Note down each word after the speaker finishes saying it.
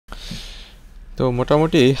তো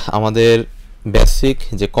মোটামুটি আমাদের বেসিক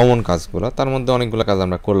যে কমন কাজগুলো তার মধ্যে অনেকগুলো কাজ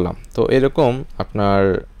আমরা করলাম। তো এরকম আপনার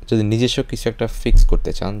যদি নিজস্ব কিছু একটা ফিক্স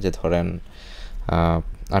করতে চান, যে ধরেন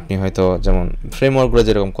আপনি হয়তো যেমন ফ্রেমওয়ার্কগুলো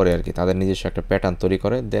যেরকম করে আর কি, তাদের নিজস্ব একটা প্যাটার্ন তৈরি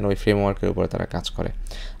করে দেন ওই ফ্রেমওয়ার্কের উপরে তারা কাজ করে।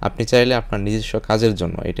 আপনি চাইলে আপনার নিজস্ব কাজের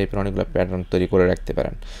জন্য এই টাইপের অনেকগুলো প্যাটার্ন তৈরি করে রাখতে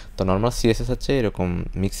পারেন। তো নর্মাল সিএসএস হচ্ছে এরকম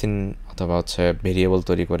মিক্সিং অথবা হচ্ছে ভেরিয়েবল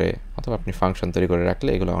তৈরি করে অথবা আপনি ফাংশন তৈরি করে রাখলে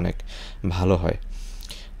এগুলো অনেক ভালো হয়।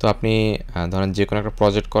 তো আপনি ধরেন যে কোনো একটা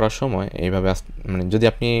প্রজেক্ট করার সময় এইভাবে মানে যদি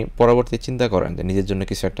আপনি পরবর্তী চিন্তা করেন যে নিজের জন্য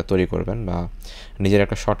কিছু একটা তৈরি করবেন বা নিজের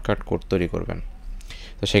একটা শর্টকাট কোড তৈরি করবেন,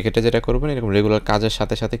 তো সেক্ষেত্রে যেটা করবেন, এরকম রেগুলার কাজের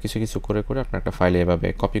সাথে সাথে কিছু কিছু করে করে আপনার একটা ফাইলে এভাবে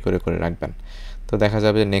কপি করে করে রাখবেন। তো দেখা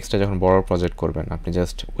যাবে যে নেক্সটে যখন বড় প্রজেক্ট করবেন আপনি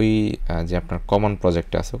জাস্ট ওই যে আপনার কমন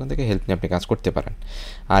প্রজেক্টটা আছে ওখান থেকে হেল্প নিয়ে আপনি কাজ করতে পারেন।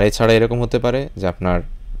 আর এছাড়া এরকম হতে পারে যে আপনার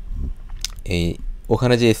এই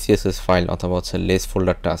ওখানে যে এসসিএসএস ফাইল অথবা হচ্ছে লেস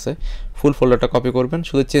ফোল্ডারটা আছে, ফুল ফোল্ডারটা কপি করবেন,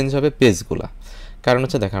 শুধু চেঞ্জ হবে পেজগুলো। কারণ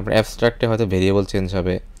হচ্ছে দেখেন আপনার অ্যাবস্ট্রাক্টে হয়তো ভেরিয়েবল চেঞ্জ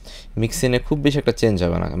হবে, মিক্সিনে খুব বেশি একটা চেঞ্জ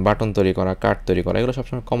হবে না, বাটন তৈরি করা, কার্ড তৈরি করা এগুলো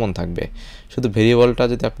সবসময় কমন থাকবে। শুধু ভেরিয়েবলটা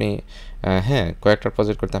যদি আপনি কয়েকটা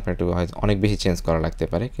প্রজেক্ট করতে আপনার একটু হয়তো অনেক বেশি চেঞ্জ করা লাগতে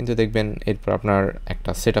পারে, কিন্তু দেখবেন এরপর আপনার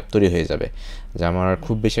একটা সেট আপ তৈরি হয়ে যাবে যে আমার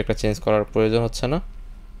খুব বেশি একটা চেঞ্জ করার প্রয়োজন হচ্ছে না,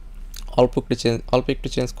 অল্প একটু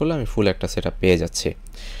চেঞ্জ করলে আমি ফুল একটা সেট আপ পেয়ে যাচ্ছি।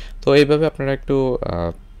 তো এইভাবে আপনারা একটু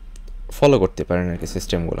ফলো করতে পারেন আর কি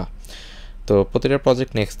সিস্টেমগুলো। তো প্রতিটা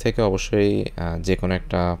প্রজেক্ট নেক্সট থেকে অবশ্যই যে কোনো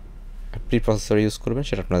একটা প্রি প্রসেসর ইউজ করবেন,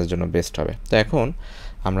 সেটা আপনাদের জন্য বেস্ট হবে। তো এখন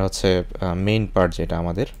আমরা হচ্ছে মেইন পার্ট যেটা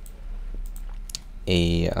আমাদের এই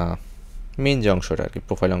মেইন যে অংশটা আর কি,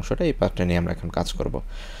 প্রোফাইল অংশটা, এই পার্টটা নিয়ে আমরা এখন কাজ করব।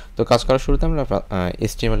 তো কাজ করার শুরুতে আমরা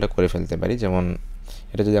HTML-টা করে ফেলতে পারি। যেমন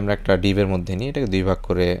এটা যদি আমরা একটা ডিভের মধ্যে নিই, এটাকে দুই ভাগ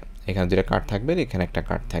করে এখানে দুইটা কার্ড থাকবে, এখানে একটা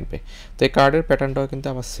কার্ড থাকবে। তো এই কার্ডের প্যাটার্নটাও কিন্তু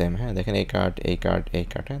আবার সেম। হ্যাঁ, দেখেন এই কার্ড, এই কার্ড, এই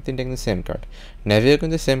কার্ড, হ্যাঁ, তিনটা কিন্তু সেম কার্ড। নেভিও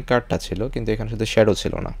কিন্তু সেম কার্ডটা ছিল, কিন্তু এখানে শুধু শ্যাডো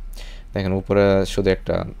ছিল না। দেখেন উপরে শুধু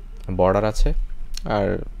একটা বর্ডার আছে আর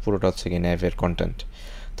পুরোটা হচ্ছে কি নেভের কন্টেন্ট।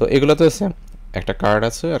 তো এগুলো তো সেম, একটা কার্ড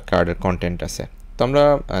আছে আর কার্ডের কন্টেন্ট আছে। তো আমরা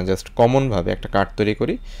জাস্ট কমনভাবে একটা কার্ড তৈরি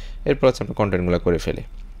করি, এরপর হচ্ছে আমরা কন্টেন্টগুলো করে ফেলি।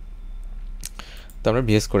 তো আমরা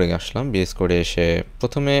বিএস করে আসলাম, বিএস করে এসে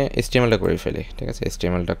প্রথমে HTML-টা করে ফেলি। ঠিক আছে,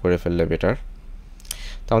 HTML-টা করে ফেললে বেটার।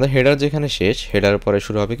 তো আমাদের হেডার যেখানে শেষ, হেডার পরে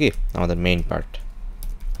শুরু হবে কি আমাদের মেইন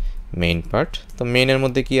পার্ট। তো মেইনের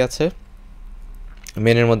মধ্যে কি আছে,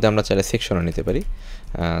 মেইনের মধ্যে আমরা চাইলে সেকশনও নিতে পারি,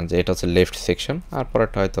 যে এটা হচ্ছে লেফট সেকশন আর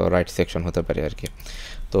পরেরটা হয়তো রাইট সেকশন হতে পারে আর কি।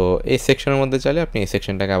 তো এই সেকশনের মধ্যে চাইলে আপনি এই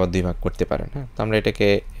সেকশনটাকে আবার দুই ভাগ করতে পারেন। হ্যাঁ, তো আমরা এটাকে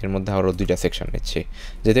এর মধ্যে আরও দুইটা সেকশন নিচ্ছি,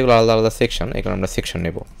 যেহেতু এগুলো আলাদা আলাদা সেকশন, এখানে আমরা সেকশন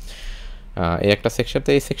নেব। এই একটা সেকশন, তো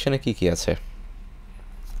এই সেকশনে কি কি আছে,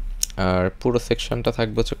 আর পুরো সেকশনটা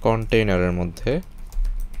থাকবে হচ্ছে কন্টেইনারের মধ্যে।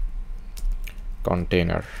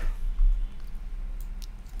 কন্টেইনার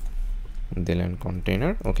দিলেন,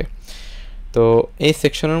 কন্টেইনার, ওকে। তো এই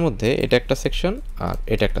সেকশনের মধ্যে এটা একটা সেকশন আর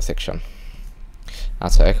এটা একটা সেকশন।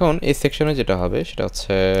 আচ্ছা, এখন এই সেকশনে যেটা হবে সেটা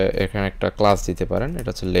হচ্ছে এখানে একটা ক্লাস দিতে পারেন, এটা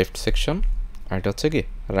হচ্ছে লেফট সেকশন আর এটা হচ্ছে কি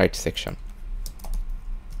রাইট সেকশন।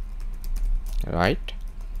 রাইট,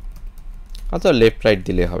 আচ্ছা লেফট রাইট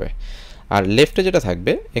দিলে হবে। আর লেফটে যেটা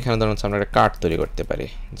থাকবে এখানে ধরুন হচ্ছে আমরা একটা কার্ড তৈরি করতে পারি,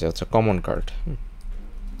 যে হচ্ছে কমন কার্ড,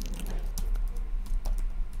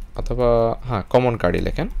 অথবা হ্যাঁ কমন কার্ডই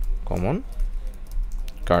লেখেন, কমন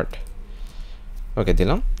কার্ড, ওকে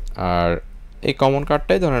দিলাম। আর এই কমন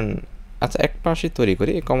কার্ডটাই ধরেন, আচ্ছা এক পাশে তৈরি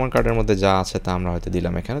করি, এই কমন কার্ডের মধ্যে যা আছে তা আমরা হয়তো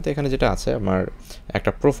দিলাম এখানে। তো এখানে যেটা আছে আমার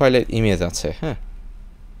একটা প্রোফাইলের ইমেজ আছে। হ্যাঁ,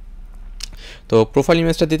 তো প্রোফাইল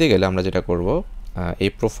ইমেজটা দিতে গেলে আমরা যেটা করব, এই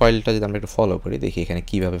প্রোফাইলটা যদি আমরা একটু ফলো করি, দেখি এখানে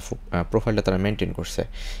কীভাবে প্রোফাইলটা তারা মেনটেন করছে।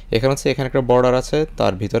 এখানে হচ্ছে এখানে একটা বর্ডার আছে,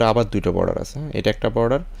 তার ভিতরে আবার দুটো বর্ডার আছে। এটা একটা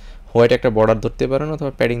বর্ডার, হোয়াইট একটা বর্ডার ধরতে পারেন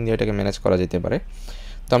অথবা প্যাডিং দিয়ে এটাকে ম্যানেজ করা যেতে পারে।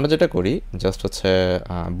 তো আমরা যেটা করি জাস্ট হচ্ছে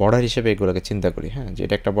বর্ডার হিসেবে এগুলোকে চিন্তা করি। হ্যাঁ, যে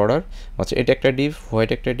এটা একটা বর্ডার, হচ্ছে এটা একটা ডিভ, হোয়াইট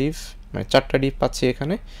একটা ডিভ, মানে চারটা ডিভ পাচ্ছি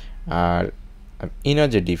এখানে। আর ইনার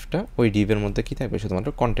যে ডিভটা, ওই ডিভের মধ্যে কী থাকবে, শুধুমাত্র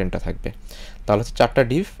কন্টেন্টটা থাকবে। তাহলে হচ্ছে চারটা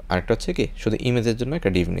ডিভ, আরেকটা হচ্ছে কি শুধু ইমেজের জন্য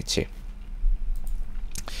একটা ডিভ নিচ্ছি।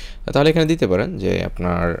 তাহলে এখানে দিতে পারেন যে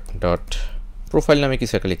আপনার ডট প্রোফাইল নামে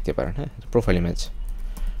কিছু একটা লিখতে পারেন। হ্যাঁ, প্রোফাইল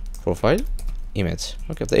ইমেজ,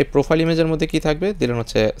 ওকে। তো এই প্রোফাইল ইমেজের মধ্যে কি থাকবে দিলেন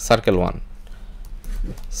হচ্ছে সার্কেল ওয়ান।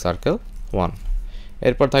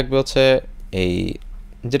 এরপর থাকবে হচ্ছে এই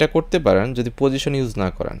যেটা করতে পারেন, যদি পজিশন ইউজ না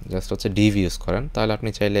করেন, জাস্ট হচ্ছে ডিভ ইউজ করেন, তাহলে আপনি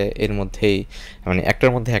চাইলে এর মধ্যেই মানে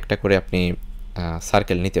একটার মধ্যে একটা করে আপনি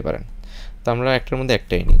সার্কেল নিতে পারেন। তো আমরা একটার মধ্যে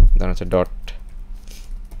একটাই নিই, ধরুন হচ্ছে ডট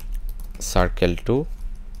সার্কেল 2,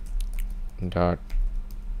 ডট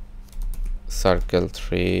সার্কেল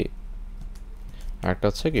 3, একটা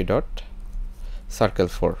হচ্ছে কি ডট সার্কেল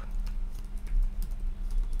 4।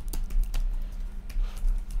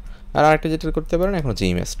 আর আরেকটা যেটা করতে পারেন এখন হচ্ছে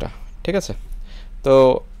ইমেজটা। ঠিক আছে, তো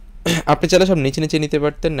আপনি চাইলে সব নিচে নিচে নিতে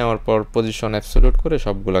পারতেন, নেওয়ার পর পজিশন অ্যাবসোলিউট করে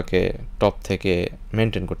সবগুলোকে টপ থেকে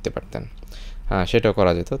মেনটেন করতে পারতেন। হ্যাঁ, সেটাও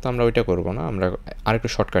করা যেত। তো আমরা ওইটা করব না, আমরা আরেকটু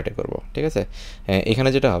শর্টকাটে করব, ঠিক আছে? এখানে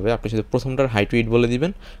যেটা হবে, আপনি শুধু প্রথমটার হাইট উইড বলে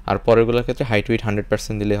দিবেন, আর পরেরগুলোর ক্ষেত্রে হাইট উইড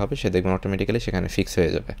 100% দিলে হবে, সে দেখবেন অটোমেটিক্যালি সেখানে ফিক্স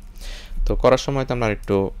হয়ে যাবে। তো করার সময় তো আমরা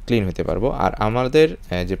আরেকটু ক্লিন হতে পারবো। আর আমাদের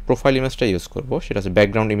যে প্রোফাইল ইমেজটা ইউজ করব সেটা হচ্ছে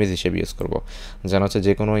ব্যাকগ্রাউন্ড ইমেজ হিসেবে ইউজ করব, যেন হচ্ছে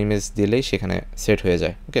যে কোনো ইমেজ দিলেই সেখানে সেট হয়ে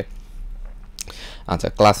যায়। ওকে, আচ্ছা,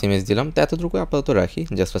 ক্লাস ইমেজ দিলাম। তো এতটুকু আপাতত রাখি,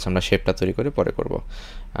 জাস্ট হচ্ছে আমরা শেপটা তৈরি করে পরে করব।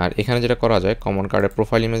 আর এখানে যেটা করা যায়, কমন কার্ডের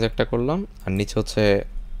প্রোফাইল ইমেজ একটা করলাম, আর নিচে হচ্ছে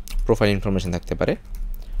প্রোফাইল ইনফরমেশন থাকতে পারে,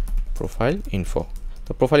 প্রোফাইল ইনফো।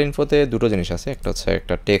 তো প্রোফাইল ইনফোতে দুটো জিনিস আছে, একটা হচ্ছে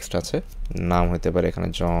একটা টেক্সট আছে, নাম হতে পারে এখানে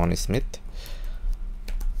জন স্মিথ,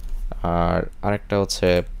 আর আরেকটা হচ্ছে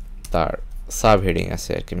তার সাব হেডিং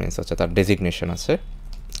আছে আর কি, মিনস হচ্ছে তার ডেজিগনেশন আছে,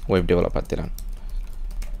 ওয়েব ডেভেলপার দিলাম,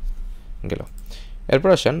 গেল। এরপর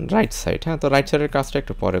আসেন রাইট সাইড। হ্যাঁ, তো রাইট সাইডের কাজটা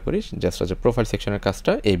একটু পরে করি, জাস্ট হচ্ছে প্রোফাইল সেকশনের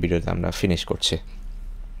কাজটা এই ভিডিওতে আমরা ফিনিশ করছি।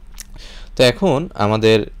 তো এখন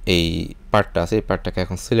আমাদের এই পার্টটা আছে, এই পার্টটাকে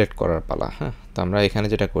এখন সিলেক্ট করার পালা। হ্যাঁ, তো আমরা এখানে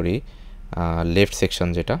যেটা করি, লেফট সেকশন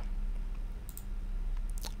যেটা,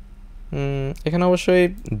 এখানে অবশ্যই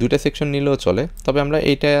দুটো সেকশন নিলেও চলে, তবে আমরা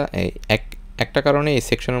এইটা একটা কারণে এই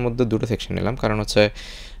সেকশনের মধ্যে দুটো সেকশন নিলাম, কারণ হচ্ছে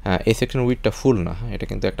এই সেকশন উইডটা ফুল না, এটা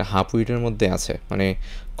কিন্তু একটা হাফ উইডের মধ্যে আছে, মানে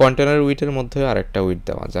কন্টেনার উইডের মধ্যে আর একটা উইড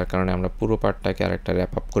দেওয়া, যার কারণে আমরা পুরো পার্টটাকে আর একটা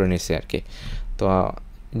র্যাপ আপ করে নিছি আর কি। তো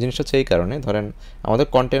জিনিসটা হচ্ছে এই কারণে, ধরেন আমাদের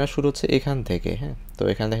কন্টেনার শুরু হচ্ছে এখান থেকে, হ্যাঁ, তো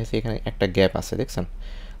এখানে দেখেছি এখানে একটা গ্যাপ আছে, দেখছেন?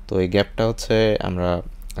 তো এই গ্যাপটা হচ্ছে আমরা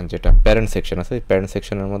যেটা প্যারেন্ট সেকশন আছে, এই প্যারেন্ট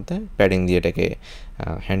সেকশনের মধ্যে প্যাডিং দিয়ে এটাকে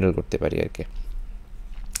হ্যান্ডেল করতে পারি আর কি।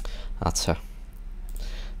 আচ্ছা,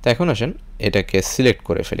 তো এখন আসেন এটাকে সিলেক্ট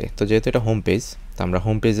করে ফেলি। তো যেহেতু এটা হোম পেজ, তো আমরা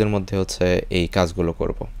হোম পেজের মধ্যে হচ্ছে এই কাজগুলো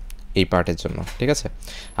করব এই পার্টের জন্য, ঠিক আছে?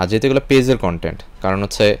 আর যেহেতু এগুলো পেজের কন্টেন্ট, কারণ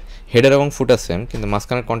হচ্ছে হেডার এবং ফুটার সেম, কিন্তু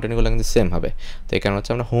মাঝখানের কন্টেন্টগুলো কিন্তু সেম হবে। তো এই কারণে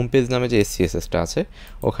হচ্ছে আমরা হোম পেজ নামে যে SCSSটা আছে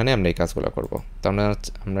ওখানে আমরা এই কাজগুলো করব। তো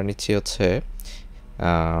আমরা নিচ্ছি হচ্ছে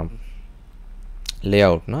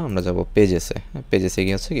লেআউট, না, আমরা যাব পেজেসে। পেজেসে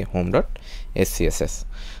গিয়ে হচ্ছে কি home.scss।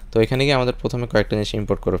 তো এখানে গিয়ে আমাদের প্রথমে কয়েকটা জিনিস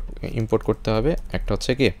ইম্পোর্ট করতে হবে। একটা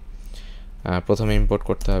হচ্ছে কি, প্রথমে ইম্পোর্ট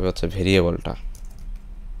করতে হবে হচ্ছে ভেরিয়েবলটা,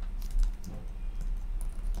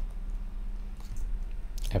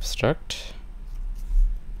 অ্যাবস্ট্রাক্ট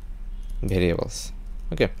ভেরিয়েবলস।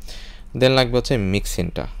 ওকে, দেন লাগবে হচ্ছে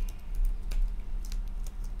মিক্সিনটা।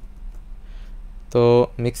 তো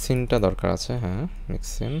মিক্সিনটা দরকার আছে, হ্যাঁ,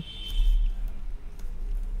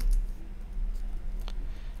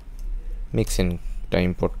 মিক্সিনটা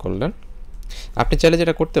ইম্পোর্ট করলেন। আপনি চাইলে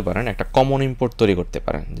যেটা করতে পারেন, একটা কমন ইম্পোর্ট তৈরি করতে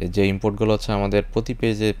পারেন, যে ইম্পোর্টগুলো হচ্ছে আমাদের প্রতি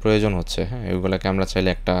পেজে প্রয়োজন হচ্ছে, হ্যাঁ, এগুলোকে আমরা চাইলে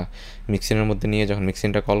একটা মিক্সিনের মধ্যে নিয়ে যখন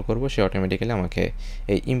মিক্সিনটা কল করব, সে অটোমেটিক্যালি আমাকে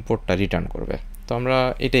এই ইম্পোর্টটা রিটার্ন করবে। তো আমরা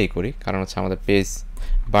এটাই করি, কারণ হচ্ছে আমাদের পেজ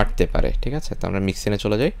বাড়তে পারে, ঠিক আছে? তো আমরা মিক্সিনে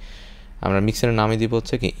চলে যাই, আমরা মিক্সিনের নামে দিব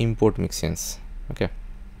হচ্ছে কি ইম্পোর্ট মিক্সিনস। ওকে,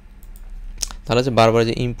 তাহলে হচ্ছে বারবার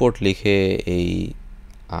যে ইম্পোর্ট লিখে এই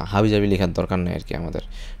হাবিজাবি লেখার দরকার নেই আর কি, আমাদের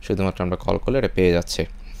শুধুমাত্র আমরা কল করলে এটা পেয়ে যাচ্ছে।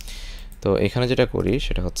 তো এখানে যেটা করি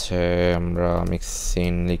সেটা হচ্ছে আমরা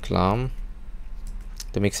মিক্সিন লিখলাম,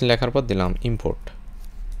 তো মিক্সিন লেখার পর দিলাম ইম্পোর্ট।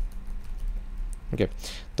 ওকে,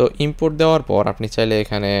 তো ইম্পোর্ট দেওয়ার পর আপনি চাইলে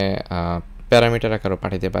এখানে প্যারামিটার আকারও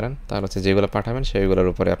পাঠাতে পারেন, তাহলে হচ্ছে যেগুলো পাঠাবেন সেইগুলোর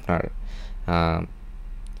উপরে আপনার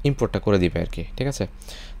ইম্পোর্টটা করে দিবে আর কি, ঠিক আছে?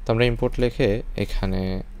 তো আমরা ইম্পোর্ট লিখে এখানে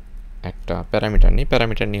একটা প্যারামিটার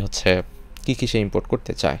নিয়ে হচ্ছে কী কী সে ইম্পোর্ট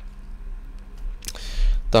করতে চায়।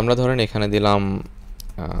 তো আমরা ধরেন এখানে দিলাম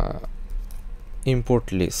ইম্পোর্ট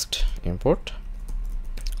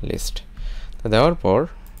লিস্ট। তো দেওয়ার পর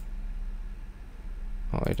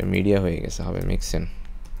এটা মিডিয়া হয়ে গেছে, হবে মিক্সিন।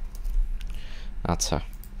 আচ্ছা,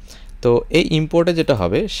 তো এই ইম্পোর্টে যেটা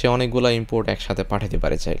হবে, সে অনেকগুলো ইম্পোর্ট একসাথে পাঠাতে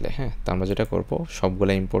পারে চাইলে, হ্যাঁ। তো আমরা যেটা করব,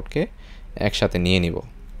 সবগুলো ইম্পোর্টকে একসাথে নিয়ে নিব।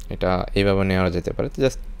 এটা এইভাবে নেওয়া যেতে পারে। তো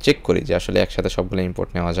জাস্ট চেক করি যে আসলে একসাথে সবগুলো ইম্পোর্ট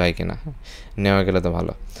নেওয়া যায় কিনা, হ্যাঁ, নেওয়া গেলে তো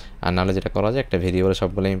ভালো। আর নাহলে যেটা করা যায়, একটা ভেরিয়েবলে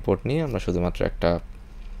সবগুলো ইম্পোর্ট নিয়ে আমরা শুধুমাত্র একটা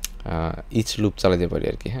ইচ লুপ চালাতে পারি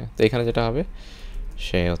আর কি, হ্যাঁ। তো এখানে যেটা হবে,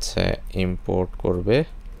 সে হচ্ছে ইম্পোর্ট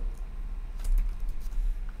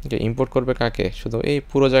করবে কাকে, শুধু এই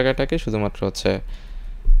পুরো জায়গাটাকে, শুধুমাত্র হচ্ছে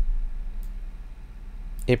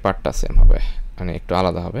এই পার্টটা সেম হবে, মানে একটু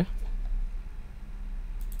আলাদা হবে,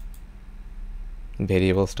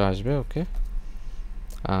 ভেরিয়েবলসটা আসবে। ওকে,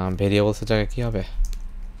 ভেরিয়েবলসের জায়গায় কী হবে,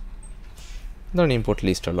 ধরুন ইম্পোর্ট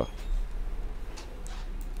লিস্ট হলো।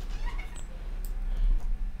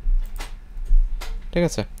 ঠিক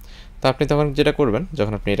আছে, তো আপনি তখন যেটা করবেন,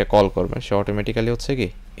 যখন আপনি এটা কল করবেন, সে অটোমেটিক্যালি হচ্ছে কি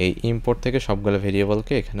এই ইম্পোর্ট থেকে সবগুলো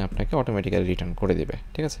ভেরিয়েবলকে এখানে আপনাকে অটোমেটিক্যালি রিটার্ন করে দিবে।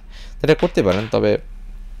 ঠিক আছে, তো এটা করতে পারেন, তবে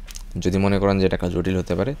যদি মনে করেন যে এটা একটা জটিল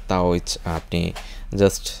হতে পারে, তাও আপনি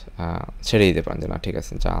জাস্ট ছেড়ে দিতে পারেন যে না ঠিক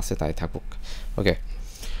আছে, যা আছে তাই থাকুক। ওকে,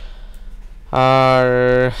 আর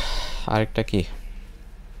আরেকটা কি,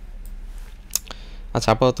 আচ্ছা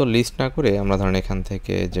আপাতত লিস্ট না করে আমরা ধরেন এখান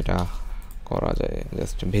থেকে যেটা করা যায়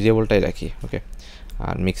জাস্ট ভেরিয়েবলটাই রাখি। ওকে,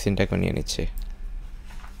 আর মিক্সিংটাকে নিয়ে নিচ্ছি।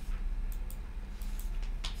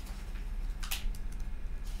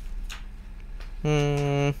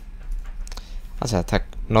 আচ্ছা থাক,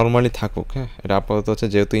 নর্মালি থাকুক। হ্যাঁ, এটা আপাতত হচ্ছে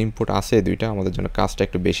যেহেতু ইনপুট আছে দুইটা, আমাদের জন্য কাজটা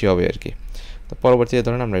একটু বেশি হবে আর কি। তো পরবর্তীতে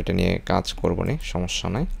ধরেন আমরা এটা নিয়ে কাজ করবো না, সমস্যা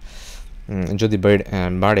নাই, যদি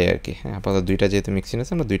বাড়ে আর কি। হ্যাঁ, আপাতত দুইটা যেহেতু মিক্সিং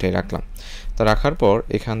আছে আমরা দুইটাই রাখলাম। তো রাখার পর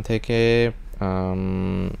এখান থেকে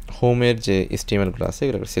হোমের যে স্টিমেলগুলো আছে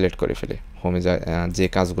এগুলো সিলেক্ট করে ফেলি। হোমে যে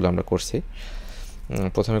কাজগুলো আমরা করছি,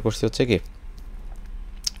 প্রথমে করছি হচ্ছে কি,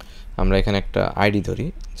 আমরা এখানে একটা আইডি ধরি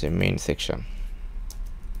যে মেইন সেকশন,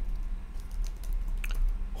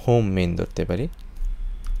 হোম মেইন ধরতে পারি।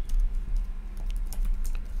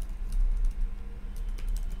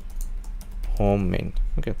 Home main.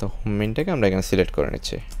 ওকে, তো হোম মেইনটাকে আমরা এখানে সিলেক্ট করে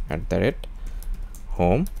নিচ্ছি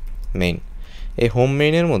 @হোম মেইন। এই হোম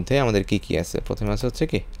মেইনের মধ্যে আমাদের কি কি আছে, প্রথমে আছে হচ্ছে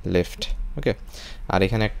কি লেফট। ওকে, আর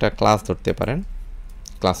এখানে একটা ক্লাস ধরতে পারেন,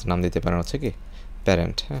 ক্লাস নাম দিতে পারেন হচ্ছে কি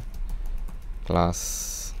প্যারেন্ট। হ্যাঁ, ক্লাস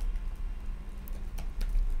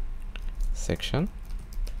সেকশন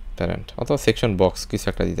প্যারেন্ট, অথবা সেকশন বক্স কিছু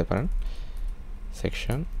একটা দিতে পারেন,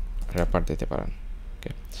 সেকশন র্যাপার দিতে পারেন।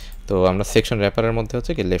 ওকে, তো আমরা সেকশন র্যাপারের মধ্যে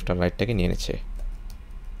হচ্ছে কি লেফট আর রাইটটাকে নিয়ে নিচ্ছি।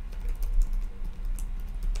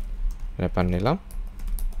 র্যাপার নিলাম,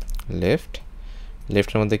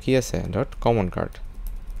 লেফটের মধ্যে কি আছে ডট কমন কার্ড।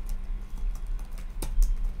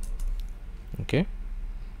 ওকে,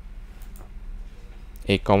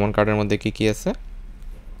 এই কমন কার্ডের মধ্যে কি কি আছে,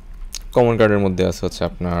 কমন কার্ডের মধ্যে আছে হচ্ছে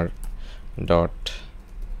আপনার ডট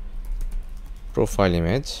প্রোফাইল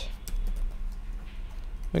ইমেজ।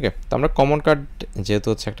 ওকে, তো আমরা কমন কার্ড যেহেতু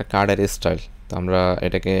হচ্ছে একটা কার্ডের স্টাইল, তো আমরা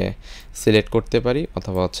এটাকে সিলেক্ট করতে পারি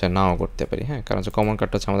অথবা হচ্ছে নাও করতে পারি। হ্যাঁ, কারণ হচ্ছে কমন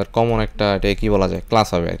কার্ডটা হচ্ছে আমাদের কমন একটা, এটাকে কী বলা যায়, ক্লাস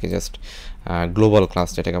হবে আর কি, জাস্ট গ্লোবাল ক্লাস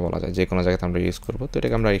যেটাকে বলা যায়, যে কোনো জায়গাতে আমরা ইউজ করবো। তো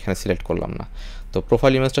এটাকে আমরা এখানে সিলেক্ট করলাম না। তো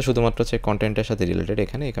প্রোফাইল ইমেজটা শুধুমাত্র হচ্ছে কন্টেন্টের সাথে রিলেটেড,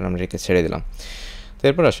 এখানে আমরা এটাকে ছেড়ে দিলাম। তো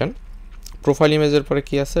এরপর আসেন প্রোফাইল ইমেজের পরে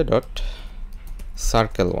কি আছে, ডট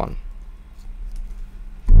সার্কেল 1।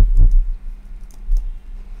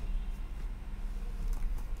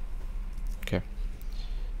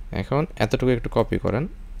 এখন এতটুকু একটু কপি করেন,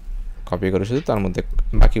 কপি করে শুধু তার মধ্যে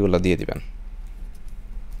বাকিগুলো দিয়ে দিবেন,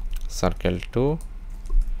 সার্কেল 2,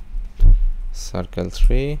 সার্কেল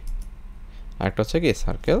 3, আরেকটা হচ্ছে কি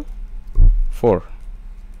সার্কেল 4।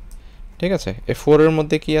 ঠিক আছে, এই 4-এর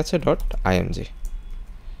মধ্যে কি আছে ডট আইএমজি।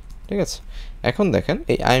 ঠিক আছে, এখন দেখেন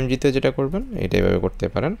এই আইএমজিতে যেটা করবেন এটা এভাবে করতে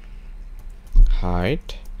পারেন, হাইট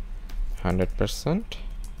 100%,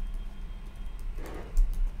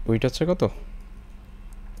 উইট হচ্ছে কত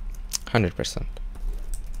 100%।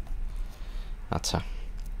 আচ্ছা,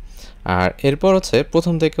 আর এরপর হচ্ছে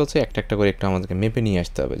প্রথম থেকে হচ্ছে একটা একটা করে একটু আমাদেরকে মেপে নিয়ে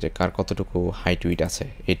আসতে হবে যে কার কতটুকু হাইট উইট আছে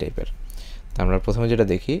এই টাইপের। তো আমরা প্রথমে যেটা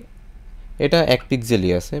দেখি, এটা 1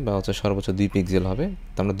 পিক্সেলই আছে বা হচ্ছে সর্বোচ্চ 2 পিক্সেল হবে।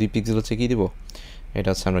 তো আমরা 2 পিক্সেল হচ্ছে কী দিব, এটা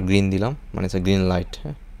হচ্ছে আমরা গ্রিন দিলাম, মানে হচ্ছে গ্রিন লাইট।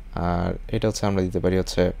 হ্যাঁ, আর এটা হচ্ছে আমরা দিতে পারি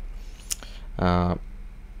হচ্ছে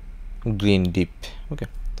গ্রিন ডিপ। ওকে,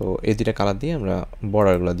 তো এই দুইটা কালার দিয়ে আমরা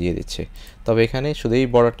বর্ডারগুলো দিয়ে দিচ্ছি। তবে এখানে শুধু এই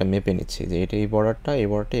বর্ডারটা মেপে নিচ্ছি যে এটা এই বর্ডারটা, এই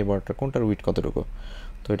বর্ডারটা, এই বর্ডারটা কোনটার উইট কতটুকু।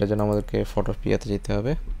 তো এটা যেন আমাদেরকে ফটোপিয়াতে যেতে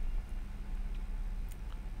হবে,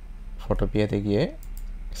 ফটোপিয়াতে গিয়ে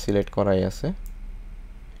সিলেক্ট করাই আছে,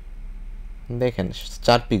 দেখেন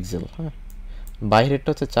 4 পিক্সেল। হ্যাঁ, বাইরেরটা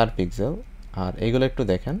হচ্ছে 4 পিক্সেল, আর এগুলো একটু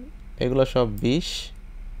দেখেন, এগুলো সব 20,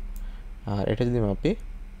 আর এটা যদি মাপি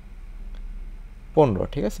 15।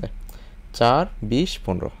 ঠিক আছে, 4, 20,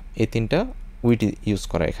 15 এই তিনটা উইট ইউজ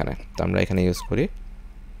করা এখানে। তো আমরা এখানে ইউজ করি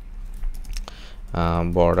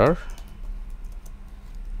বর্ডার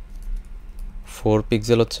 4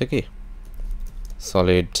 পিক্সেল হচ্ছে কি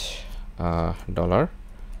সলিড ডলার,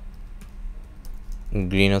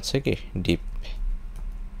 গ্রিন হচ্ছে কি ডিপ।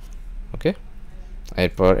 ওকে,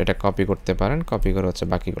 এরপর এটা কপি করতে পারেন, কপি করে হচ্ছে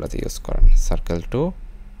বাকিগুলোতে ইউজ করেন, সার্কেল 2।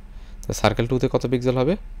 তো সার্কেল 2তে কত পিক্সেল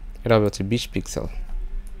হবে, এটা হবে হচ্ছে 20 পিক্সেল।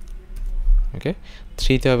 ওকে,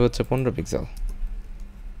 3তে হবে হচ্ছে 15 পিক্সেল।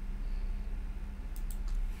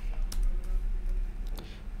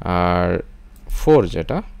 আর 4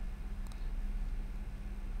 যেটা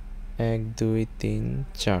 1 2 3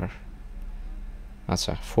 4,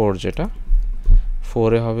 আচ্ছা 4 যেটা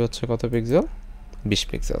 4-এ হবে হচ্ছে কত পিক্সেল, 20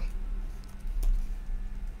 পিক্সেল।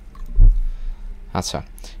 আচ্ছা,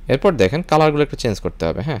 এরপর দেখেন কালারগুলো একটু চেঞ্জ করতে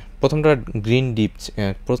হবে। হ্যাঁ, প্রথমটা গ্রিন ডিপ,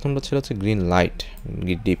 প্রথমটা ছিল হচ্ছে গ্রিন লাইট,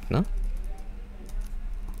 ডিপ না,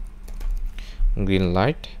 গ্রিন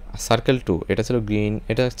লাইট, সার্কেল 2 এটা ছিল গ্রিন,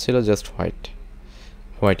 এটা ছিল জাস্ট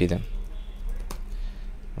হোয়াইটই দেন।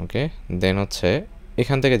 ওকে, দেন হচ্ছে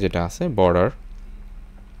এখান থেকে যেটা আছে বর্ডার,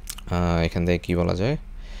 এখান থেকে কী বলা যায়,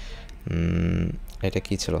 এটা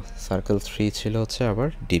কি ছিল, সার্কেল 3 ছিল হচ্ছে আবার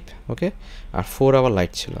ডিপ। ওকে, আর 4 আবার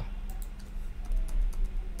লাইট ছিল।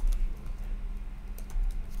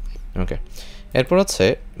 ওকে, এরপর হচ্ছে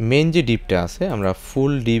মেন যে ডিপটা আছে আমরা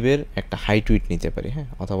ফুল ডিপের একটা হাইট উইট নিতে পারি, হ্যাঁ,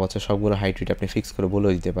 অথবা হচ্ছে সবগুলো হাইট উইট আপনি ফিক্স করে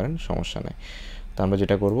বলেও দিতে পারেন, সমস্যা নেই। তো আমরা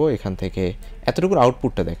যেটা করব এখান থেকে এতটুকুর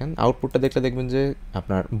আউটপুটটা দেখেন, আউটপুটটা দেখলে দেখবেন যে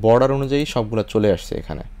আপনার বর্ডার অনুযায়ী সবগুলো চলে আসছে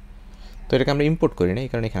এখানে। তো এটাকে আমরা ইম্পোর্ট করি না, এই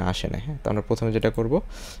কারণে এখানে আসে না, হ্যাঁ। তো আমরা প্রথমে যেটা করব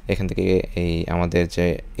এখান থেকে এই আমাদের যে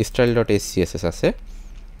style.scss আছে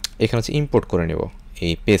এখানে হচ্ছে ইম্পোর্ট করে নেব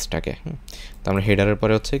এই পেজটাকে। তো আমরা হেডারের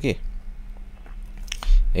পরে হচ্ছে কি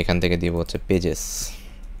এখান থেকে দিব হচ্ছে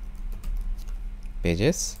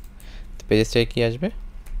পেজেসটাই কি আসবে,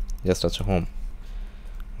 জাস্ট হচ্ছে হোম।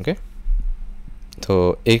 ওকে, তো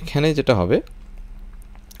এইখানে যেটা হবে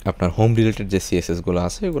আপনার হোম রিলেটেড যে সিএসএসগুলো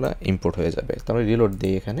আছে এগুলো ইম্পোর্ট হয়ে যাবে। তো আমরা রিলোড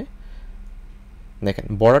দিই, এখানে দেখেন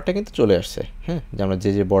বর্ডারটা কিন্তু চলে আসছে, হ্যাঁ, যে আমরা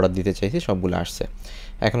যে বর্ডার দিতে চাইছি সবগুলো আসছে।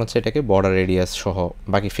 এখন হচ্ছে এটাকে বর্ডার রেডিয়াস সহ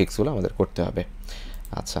বাকি ফিক্সগুলো আমাদের করতে হবে।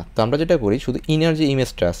 আচ্ছা, তো আমরা যেটা করি শুধু ইনার যে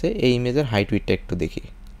ইমেজটা আছে এই ইমেজের হাইট উইটটা একটু দেখি।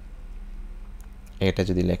 এটা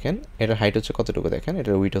যদি লেখেন এটার হাইট হচ্ছে কতটুকু দেখেন,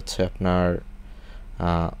 এটার উইট হচ্ছে আপনার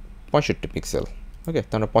 65 পিক্সেল। ওকে,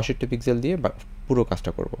 তো আমরা 65 পিক্সেল দিয়ে পুরো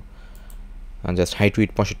কাজটা করব, জাস্ট হাইট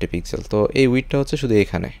উইট 65 পিক্সেল। তো এই উইটটা হচ্ছে শুধু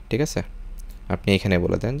এখানে, ঠিক আছে, আপনি এখানে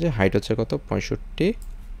বলে দেন যে হাইট হচ্ছে কত 65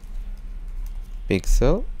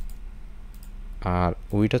 পিক্সেল আর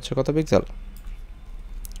উইট হচ্ছে কত পিক্সেল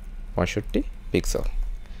 65 পিক্সেল।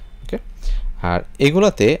 ওকে, আর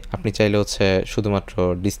এগুলোতে আপনি চাইলে হচ্ছে শুধুমাত্র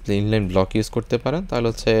ডিসপ্লে ইনলাইন ব্লক ইউজ করতে পারেন, তাহলে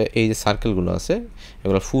হচ্ছে এই যে সার্কেলগুলো আছে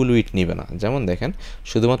এগুলো ফুল উইট নিবে না। যেমন দেখেন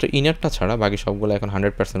শুধুমাত্র ইনারটা ছাড়া বাকি সবগুলো এখন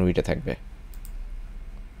 100% উইটে থাকবে,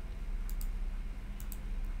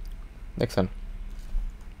 দেখছেন।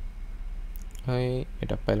 ভাই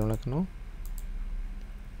এটা পাইল না কেন,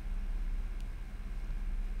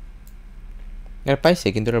 এটা পাইছে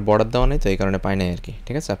কিন্তু এটা বর্ডার দেওয়া নেই তো এই কারণে পাই নাই আর কি।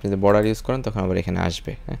 ঠিক আছে, আপনি যদি বর্ডার ইউজ করেন তখন আবার এখানে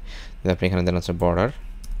আসবে, হ্যাঁ, আপনি এখানে দেন হচ্ছে বর্ডার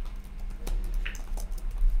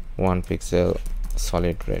 1 পিক্সেল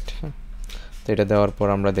সলিড রেড, হ্যাঁ। তো এটা দেওয়ার পর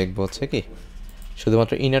আমরা দেখব হচ্ছে কি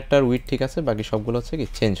শুধুমাত্র ইনারটার উইথ ঠিক আছে, বাকি সবগুলো হচ্ছে কি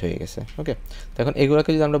চেঞ্জ হয়ে গেছে। ওকে, তো এখন এগুলোকে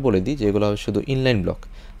যদি আমরা বলে দিই যে এগুলো হবে শুধু ইনলাইন ব্লক,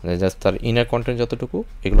 মানে জাস্ট তার ইনার কন্টেন্ট যতটুকু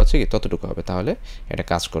এগুলো হচ্ছে কি ততটুকু হবে, তাহলে এটা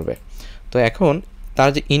কাজ করবে। তো এখন তার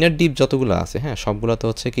যে ইনার ডিপ যতগুলো আছে, হ্যাঁ, সবগুলো তো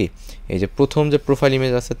হচ্ছে কি এই যে প্রথম যে প্রোফাইল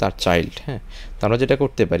ইমেজ আছে তার চাইল্ড, হ্যাঁ। তো আমরা যেটা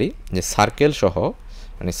করতে পারি যে সার্কেল সহ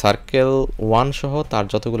মানে সার্কেল 1 সহ তার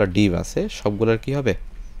যতগুলো ডিপ আছে সবগুলোর কি হবে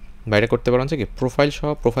বাইরে করতে পারেন হচ্ছে কি প্রোফাইল সহ,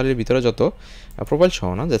 প্রোফাইলের ভিতরে যত প্রোফাইল সহ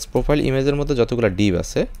না, জাস্ট প্রোফাইল ইমেজের মধ্যে যতগুলো ডিপ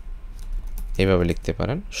আছে এইভাবে লিখতে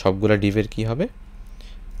পারেন, সবগুলো ডিপের কি হবে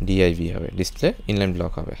ডিআইভি হবে, ডিসপ্লে ইনলাইন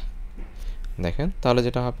ব্লক হবে। দেখেন তাহলে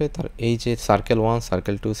যেটা হবে তার এই যে সার্কেল 1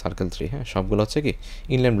 সার্কেল 2 সার্কেল 3, হ্যাঁ, সবগুলো হচ্ছে কি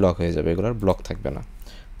ইনলাইন ব্লক হয়ে যাবে, এগুলোর ব্লক থাকবে না।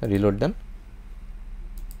 রিলোড দেন,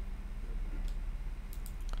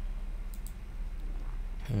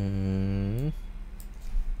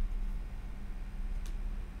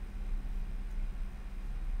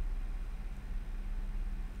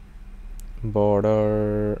 বর্ডার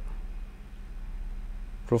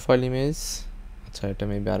প্রোফাইল ইমেজ, আচ্ছা এটা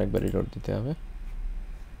মেবি আরেকবার রিলোড দিতে হবে,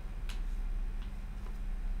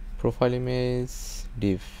 প্রোফাইল ইমেজ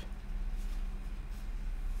ডিভ,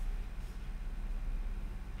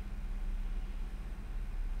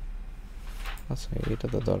 আচ্ছা এটা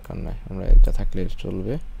তো দরকার নাই, আমরা এটা থাকলে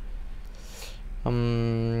চলবে।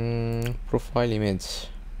 Profile image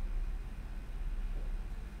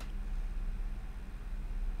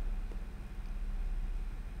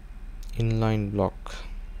inline block,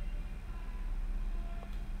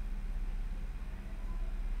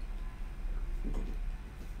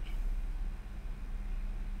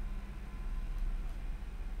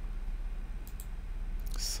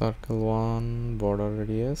 circle 1 border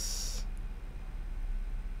radius,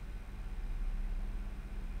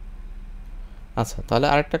 আচ্ছা তাহলে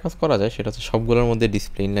আরেকটা কাজ করা যায় সেটা হচ্ছে সবগুলোর মধ্যে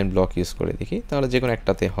ডিসপ্লে ইনলাইন ব্লক ইউজ করে দেখি, তাহলে যে কোনো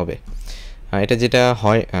একটাতে হবে। এটা যেটা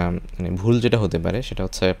হয় মানে ভুল যেটা হতে পারে সেটা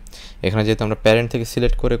হচ্ছে এখানে যেহেতু আমরা প্যারেন্ট থেকে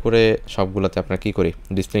সিলেক্ট করে করে সবগুলোতে আপনার কী করি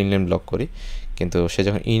ডিসপ্লে ইনলাইন ব্লক করি, কিন্তু সে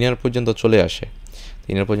যখন ইনার পর্যন্ত চলে আসে,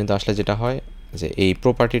 ইনার পর্যন্ত আসলে যেটা হয় যে এই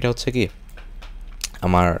প্রপার্টিটা হচ্ছে কি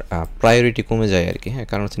আমার প্রায়োরিটি কমে যায় আর কি, হ্যাঁ,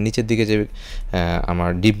 কারণ হচ্ছে নিচের দিকে যে আমার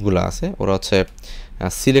ডিপগুলো আছে ওরা হচ্ছে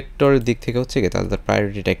সিলেক্টরের দিক থেকে হচ্ছে কি তাদের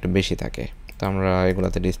প্রায়োরিটিটা একটু বেশি থাকে। তো আমরা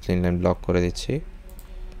এগুলোতে ডিসপ্লে ইনলাইন ব্লক করে দিচ্ছি,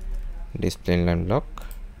 display inline block,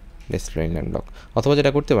 display inline block, অথবা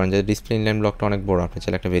যেটা করতে পারেন যে ডিসপ্লে ইনলাইন ব্লকটা অনেক বড়, আপনি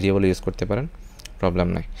চাইলে একটা ভেরিয়েবল ইউজ করতে পারেন, প্রবলেম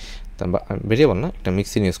নাই। তো ভেরিয়েবল না, একটা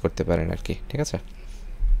মিক্সিং ইউজ করতে পারেন আর কি, ঠিক আছে।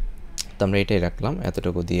 তো আমরা এটাই রাখলাম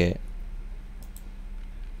এতটুকু দিয়ে।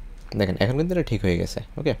 দেখেন এখন কিন্তু এটা ঠিক হয়ে গেছে।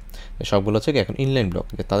 ওকে, সবগুলো হচ্ছে কি এখন ইনলাইন ব্লক,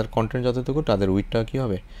 যে তাদের কন্টেন্ট যতটুকু তাদের উইডটা কী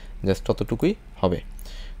হবে, জাস্ট ততটুকুই হবে।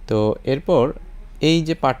 তো এরপর এই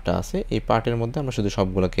যে পার্টটা আছে, এই পার্টের মধ্যে আমরা শুধু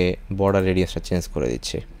সবগুলোকে বর্ডার রেডিয়াসটা চেঞ্জ করে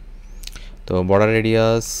দিচ্ছি। তো বর্ডার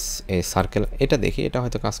রেডিয়াস এই সার্কেল, এটা দেখি এটা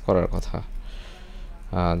হয়তো কাজ করার কথা।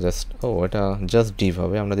 এটা জাস্ট ডিভ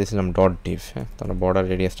হবে, আমরা দিয়েছিলাম ডট ডিভ। হ্যাঁ, তো আমরা বর্ডার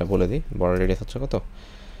রেডিয়াসটা বলে দিই। বর্ডার রেডিয়াস হচ্ছে কত,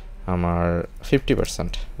 আমার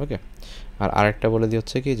 50%। ওকে, আর আরেকটা বলে দিই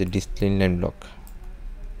হচ্ছে কি যে ডিসপ্লে ইনলাইন ব্লক,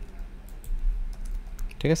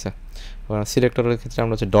 ঠিক আছে। সিলেক্টরের ক্ষেত্রে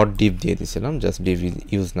আমরা হচ্ছে ডট ডিভ দিয়ে দিয়েছিলাম, জাস্ট ডিভ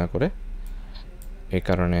ইউজ না করে, এই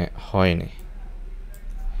কারণে হয়নি।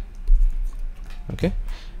 ওকে,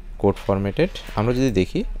 কোড ফরম্যাটেড। আমরা যদি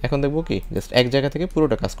দেখি এখন দেখবো কি জাস্ট এক জায়গা থেকে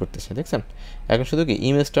পুরোটা কাজ করতেছে, দেখছেন। এখন শুধু কি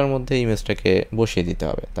ইমেজটার মধ্যে ইমেজটাকে বসিয়ে দিতে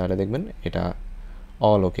হবে, তাহলে দেখবেন এটা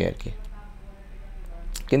অল ওকে আর কি।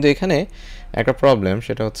 কিন্তু এখানে একটা প্রবলেম,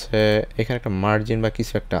 সেটা হচ্ছে এখানে একটা মার্জিন বা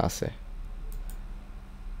কিছু একটা আছে।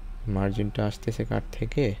 মার্জিনটা আসতেছে কার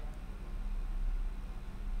থেকে,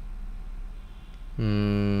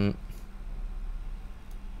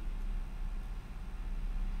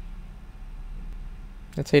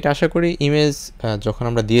 আচ্ছা এটা আশা করি ইমেজ যখন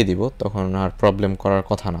আমরা দিয়ে দিব তখন আর প্রবলেম করার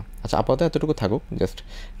কথা না। আচ্ছা আপাতত এতটুকু থাকুক, জাস্ট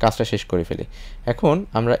কাজটা শেষ করে ফেলি। এখন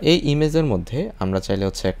আমরা এই ইমেজের মধ্যে আমরা চাইলে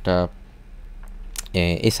হচ্ছে একটা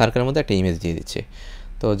এই সার্কেলের মধ্যে একটা ইমেজ দিয়ে দিচ্ছি।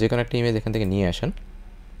 তো যে কোনো একটা ইমেজ এখান থেকে নিয়ে আসেন,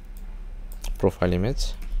 প্রোফাইল ইমেজ।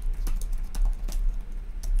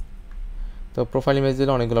 তো প্রোফাইল ইমেজ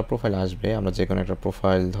দিলে অনেকগুলো প্রোফাইল আসবে, আমরা যে কোনো একটা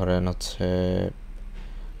প্রোফাইল ধরেন হচ্ছে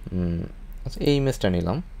আচ্ছা এই ইমেজটা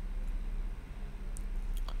নিলাম,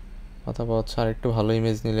 অথবা হচ্ছে আর একটু ভালো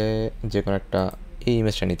ইমেজ নিলে যে কোনো একটা এই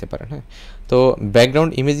ইমেজটা নিতে পারেন। হ্যাঁ, তো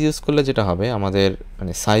ব্যাকগ্রাউন্ড ইমেজ ইউজ করলে যেটা হবে আমাদের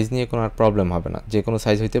মানে সাইজ নিয়ে কোনো আর প্রবলেম হবে না, যে কোনো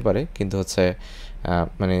সাইজ হইতে পারে, কিন্তু হচ্ছে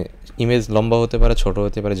মানে ইমেজ লম্বা হতে পারে, ছোট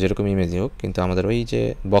হতে পারে, যেরকম ইমেজই হোক, কিন্তু আমাদের ওই যে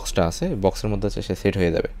বক্সটা আছে বক্সের মধ্যে হচ্ছে সে সেট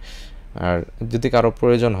হয়ে যাবে। আর যদি কারো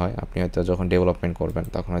প্রয়োজন হয়, আপনি হয়তো যখন ডেভেলপমেন্ট করবেন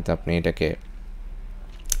তখন হয়তো আপনি এটাকে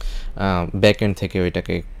ব্যাক এন্ড থেকে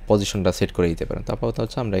ওইটাকে পজিশনটা সেট করে দিতে পারেন। তারপর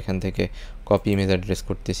হচ্ছে আমরা এখান থেকে কপি ইমেজ অ্যাড্রেস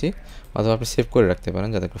করতেছি, অথবা আপনি সেভ করে রাখতে পারেন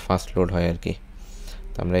যাতে একটু ফাস্ট লোড হয় আর কি।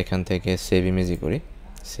 তো আমরা এখান থেকে সেভ ইমেজই করি,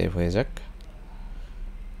 সেভ হয়ে যাক।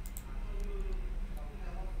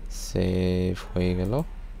 সেভ হয়ে গেল।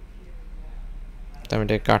 তো আমি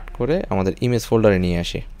এটাকে কাট করে আমাদের ইমেজ ফোল্ডারে নিয়ে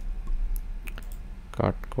আসি,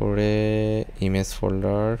 কাট করে ইমেজ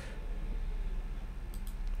ফোল্ডার,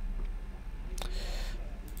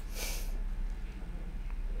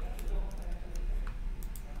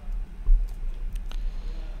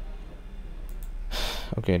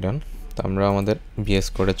 ওকে ডান। তো আমরা আমাদের ভিএস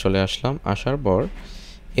কোডে চলে আসলাম। আসার পর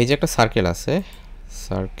এই যে একটা সার্কেল আছে,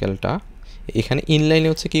 সার্কেলটা এখানে ইনলাইনে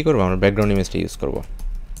হচ্ছে কী করবো, আমরা ব্যাকগ্রাউন্ড ইমেজটা ইউজ করব।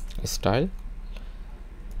 স্টাইল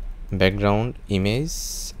ব্যাকগ্রাউন্ড ইমেজ,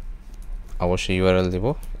 অবশ্যই ইউআরএল দেব,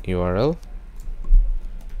 ইউআরএল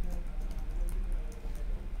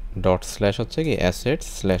ডট স্ল্যাশ হচ্ছে কি অ্যাসেটস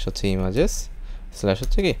স্ল্যাশ হচ্ছে ইমেজেস স্ল্যাশ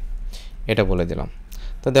হচ্ছে কি এটা বলে দিলাম।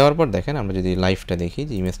 তো দেওয়ার পর দেখেন আমরা যদি লাইভটা দেখি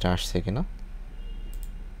যে ইমেজটা আসছে কিনা,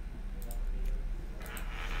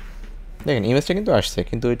 দেখেন ইমেজটা কিন্তু আসছে,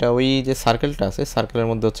 কিন্তু এটা ওই যে সার্কেলটা আছে সার্কেলের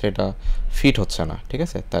মধ্যে হচ্ছে এটা ফিট হচ্ছে না, ঠিক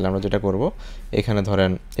আছে। তাহলে আমরা যেটা করব, এখানে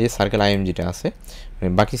ধরেন এই যে সার্কেল আইএমজিটা আছে, মানে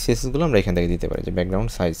বাকি সিএসএসগুলো আমরা এখান থেকে দিতে পারি, যে ব্যাকগ্রাউন্ড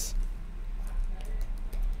সাইজ,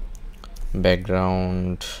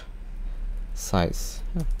 ব্যাকগ্রাউন্ড সাইজ।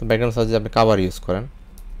 তো ব্যাকগ্রাউন্ড সাইজ যদি আপনি কাভার ইউজ করেন,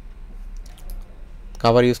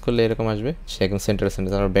 কাভার ইউজ করলে এরকম আসবে, সে একদম সেন্টার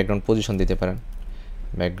আর ব্যাকগ্রাউন্ড পজিশন দিতে পারেন,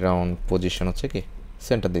 ব্যাকগ্রাউন্ড পজিশন হচ্ছে কি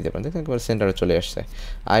সেন্টার দিতে পারেন, দেখুন একেবারে সেন্টারে চলে আসছে।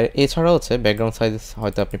 আর এছাড়াও হচ্ছে ব্যাকগ্রাউন্ড সাইজ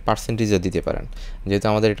হয়তো আপনি পার্সেন্টেজে দিতে পারেন, যেহেতু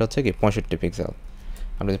আমাদের এটা হচ্ছে কি 65 পিক্সেল,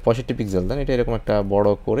 আপনি যদি 65 পিক্সেল দেন এটা এরকম একটা বড়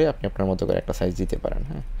করে আপনি আপনার মতো করে একটা সাইজ দিতে পারেন।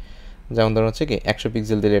 হ্যাঁ, যেমন ধরুন হচ্ছে কি 100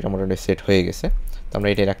 পিক্সেল দিলে এটা মোটামুটি সেট হয়ে গেছে, তো আমরা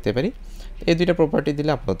এটাই রাখতে পারি। এই দুইটা প্রপার্টি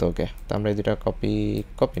দিলে আপাতত ওকে। তো আমরা এই দুইটা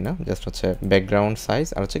কপি না, জাস্ট হচ্ছে ব্যাকগ্রাউন্ড সাইজ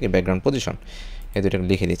আর হচ্ছে কি ব্যাকগ্রাউন্ড পজিশন, এই দুইটা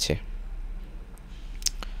লিখে দিচ্ছি।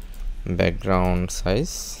 ব্যাকগ্রাউন্ড সাইজ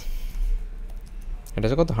এটা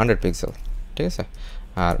হচ্ছে কত 100 পিক্সেল, ঠিক আছে।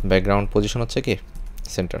 আর ব্যাকগ্রাউন্ড পজিশন হচ্ছে কি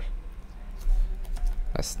সেন্টার,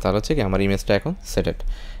 ব্যাস। তাহলে হচ্ছে কি আমার ইমেজটা এখন সেটেড।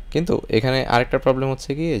 কিন্তু এখানে আরেকটা প্রবলেম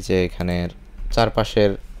হচ্ছে কি যে এখানের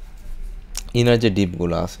চারপাশের ইনার যে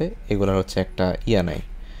ডিপগুলো আছে এগুলোর হচ্ছে একটা ইয়া নাই,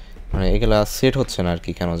 মানে এগুলা সেট হচ্ছে না আর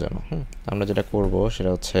কি, কেন যেন। আমরা যেটা করব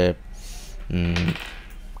সেটা হচ্ছে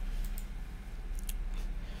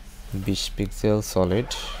 20 পিক্সেল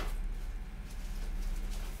সলিড,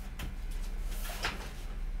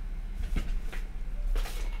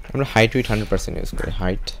 আমরা হাইট উইথ 100% ইউজ করি,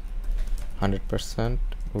 হাইট 100%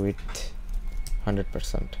 উইথ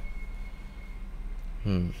 100%।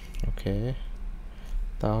 ওকে,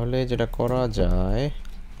 তাহলে যেটা করা যায়,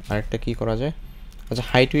 আরেকটা কি করা যায়, আচ্ছা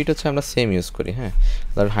হাইট উইট হচ্ছে আমরা সেম ইউজ করি, হ্যাঁ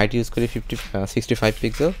ধর হাইট ইউজ করি 65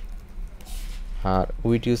 পিক্সেল, আর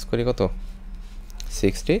উইট ইউজ করি কত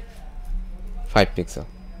 65 পিক্সেল।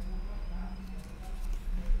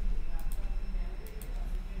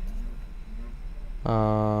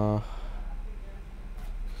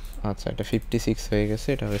 আচ্ছা এটা 56 হয়ে গেছে,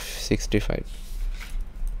 এটা হবে 65।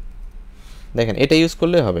 দেখেন এটা ইউজ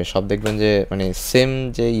করলে হবে, সব দেখবেন যে মানে সেম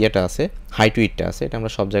যে ইয়েটা আছে হাইট উইটটা আছে, এটা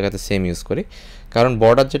আমরা সব জায়গাতে সেম ইউজ করি, কারণ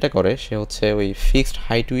বর্ডার যেটা করে সে হচ্ছে ওই ফিক্সড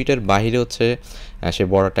হাইট উইটের বাইরে হচ্ছে সে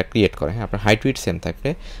বর্ডারটা ক্রিয়েট করে। হ্যাঁ আপনার হাইট উইট সেম থাকলে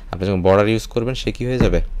আপনি যখন বর্ডার ইউজ করবেন সে কী হয়ে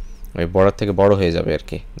যাবে, ওই বর্ডার থেকে বড় হয়ে যাবে আর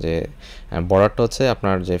কি, যে বর্ডারটা হচ্ছে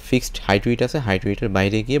আপনার যে ফিক্সড হাইট উইট আছে হাইট উইটের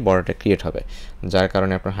বাইরে গিয়ে বর্ডারটা ক্রিয়েট হবে, যার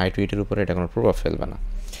কারণে আপনার হাইট উইটের উপরে এটা কোনো প্রভাব ফেলবে না।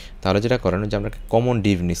 তাহলে যেটা করেন যে আমরা কমন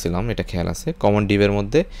ডিভ নিছিলাম, এটা খেয়াল আছে, কমন ডিভের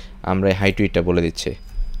মধ্যে আমরা এই হাইট উইটটা বলে দিচ্ছি।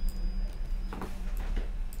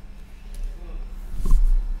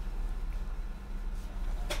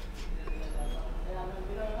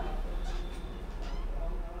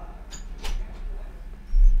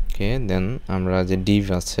 ওকে, দেন আমরা যে ডিভ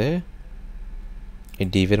আছে এই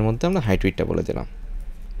ডিভের মধ্যে আমরা হাইট উইটটা বলে দিলাম।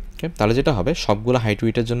 ওকে, তাহলে যেটা হবে সবগুলো হাইট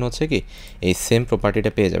উইটের জন্য হচ্ছে কি এই সেম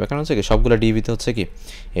প্রপার্টিটা পেয়ে যাবে, কারণ হচ্ছে কি সবগুলো ডিভিতে হচ্ছে কি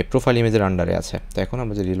এই প্রোফাইল ইমেজের আন্ডারে আছে। তো এখন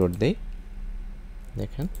আমরা যে রিলোড দেই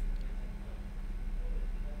দেখেন,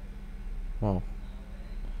 ও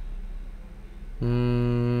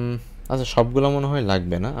আচ্ছা সবগুলো মনে হয়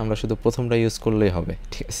লাগবে না, আমরা শুধু প্রথমটা ইউজ করলেই হবে,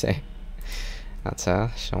 ঠিক আছে। আচ্ছা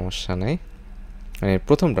সমস্যা নেই, মানে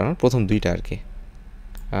প্রথমটা না, প্রথম দুইটা আর কি,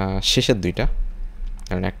 শেষের দুইটা,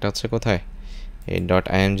 কারণ একটা হচ্ছে কোথায় এই ডট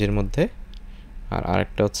আইএমজির মধ্যে, আর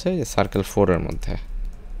আরেকটা হচ্ছে সার্কেল 4-এর মধ্যে,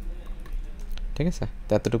 ঠিক আছে।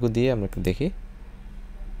 তো এতটুকু দিয়ে আমরা একটু দেখি,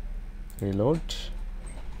 রিলোড।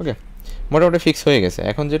 ওকে, মোটামুটি ফিক্স হয়ে গেছে।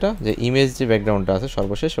 এখন যেটা যে ইমেজ যে ব্যাকগ্রাউন্ডটা আছে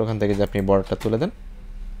সর্বশেষ ওখান থেকে যে আপনি বর্ডারটা তুলে দেন,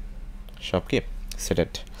 সব কি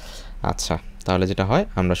সেটেড। আচ্ছা তাহলে যেটা হয়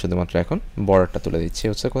আমরা শুধুমাত্র এখন বর্ডারটা তুলে দিচ্ছি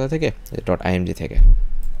হচ্ছে কোথা থেকে, ডট আইএমজি থেকে।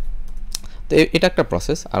 তো এটা একটা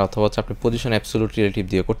প্রসেস, আর অথবা হচ্ছে আপনি পজিশন অ্যাবসোলুট রিলেটিভ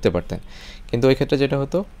দিয়ে করতে পারতেন, কিন্তু ওই ক্ষেত্রে যেটা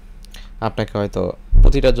হতো আপনাকে হয়তো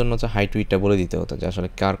প্রতিটার জন্য হচ্ছে হাইট উইটটা বলে দিতে হতো যে আসলে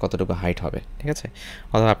কার কতটুকু হাইট হবে, ঠিক আছে,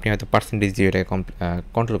 অথবা আপনি হয়তো পার্সেন্টেজ দিয়ে এটাকে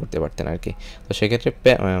কন্ট্রোল করতে পারতেন আর কি। তো সেক্ষেত্রে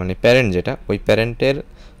মানে প্যারেন্ট যেটা, ওই প্যারেন্টের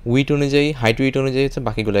উইট অনুযায়ী হাইট উইট অনুযায়ী হচ্ছে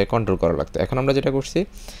বাকিগুলোকে কন্ট্রোল করা লাগতো। এখন আমরা যেটা করছি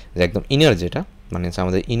যে একদম ইনার যেটা মানে হচ্ছে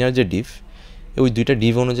আমাদের ইনার যে ডিভ, ওই দুইটা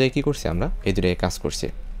ডিভ অনুযায়ী কী করছি আমরা এই দুটোকে কাজ করছি,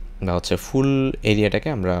 বা হচ্ছে ফুল এরিয়াটাকে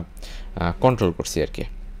আমরা কন্ট্রোল করছি আর কি।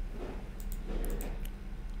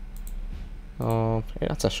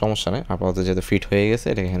 আচ্ছা সমস্যা নেই, আপাতত যেহেতু ফিট হয়ে গেছে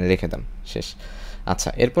এটাকে এখানে রেখে দেন, শেষ। আচ্ছা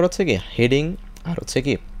এরপর হচ্ছে কি হেডিং আর হচ্ছে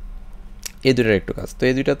কি এই দুটার একটু কাজ। তো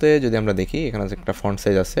এই দুইটাতে যদি আমরা দেখি এখানে একটা ফন্ট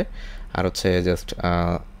সাইজ আছে, আর হচ্ছে জাস্ট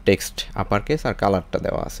টেক্সট আপার কেস আর কালারটা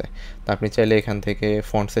দেওয়া আছে। তো আপনি চাইলে এখান থেকে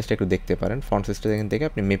ফন্ট সাইজটা একটু দেখতে পারেন, ফন্ট সাইজটা এখান থেকে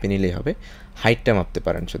আপনি মেপে নিলেই হবে, হাইটটা মাপতে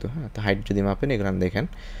পারেন শুধু। হ্যাঁ তো হাইট যদি মাপেন এখানে দেখেন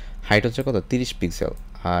হাইট হচ্ছে কত 30 পিক্সেল,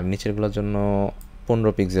 আর নিচেরগুলোর জন্য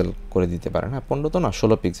 15 পিক্সেল করে দিতে পারেন। হ্যাঁ 15 তো না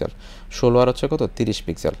 16 পিক্সেল, 16 আর হচ্ছে কত 30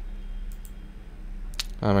 পিক্সেল,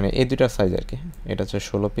 মানে এই দুইটার সাইজ আর কি। এটা হচ্ছে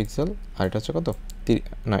 16 পিক্সেল আর এটা হচ্ছে কত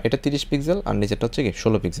না এটা 30 পিক্সেল আর নিচেরটা হচ্ছে কি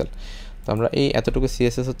 16 পিক্সেল। তো আমরা এই এতটুকু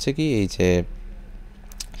সিএসএস হচ্ছে কি এই যে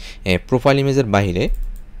প্রোফাইল ইমেজের বাইরে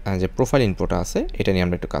যে প্রোফাইল ইনফোটা আছে এটা নিয়ে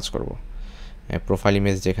আমরা একটু কাজ করব। প্রোফাইল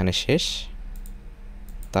ইমেজ যেখানে শেষ,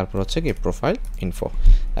 তারপর হচ্ছে কি প্রোফাইল ইনফো।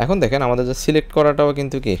 এখন দেখেন আমাদের যে সিলেক্ট করাটাও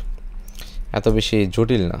কিন্তু কি এত বেশি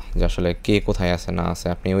জটিল না, যে আসলে কে কোথায় আছে না আছে,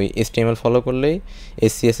 আপনি ওই HTML ফলো করলেই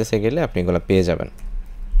SCSS-এ গেলে আপনি এগুলো পেয়ে যাবেন,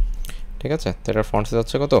 ঠিক আছে। তো এটার ফন্ট সাইজ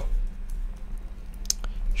হচ্ছে কত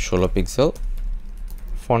 16 পিক্সেল,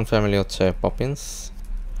 ফন্ট ফ্যামিলি হচ্ছে পপিন্স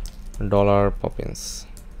 $পপিন্স,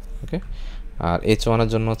 ওকে। আর H1-এর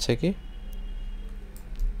জন্য হচ্ছে কি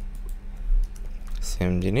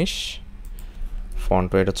সেম জিনিস, ফন্ট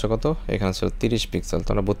ওয়েট হচ্ছে কত এখানে ছিল 30 পিক্সেল, তো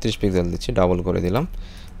আমরা 32 পিক্সেল দিচ্ছি, ডাবল করে দিলাম।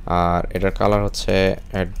 আর এটার কালার হচ্ছে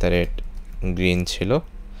গ্রিন ছিল,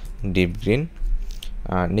 ডিপ গ্রিন,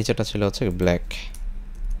 আর নিচেটা ছিল হচ্ছে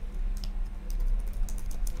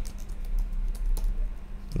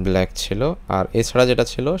ব্ল্যাক ছিল। আর এছাড়া যেটা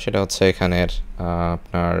ছিল সেটা হচ্ছে এখানের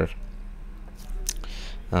আপনার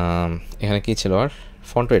এখানে কি ছিল আর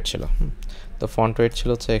ফন্ট ওয়েট ছিল, তো ফন্ট ওয়েট ছিল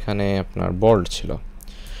হচ্ছে এখানে আপনার বোল্ড ছিল,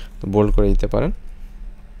 তো বোল্ড করে দিতে পারেন।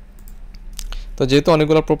 তো যেহেতু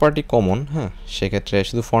অনেকগুলো প্রপার্টি কমন, হ্যাঁ সেক্ষেত্রে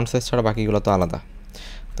শুধু ফন্ট সাইজ ছাড়া বাকিগুলো তো আলাদা।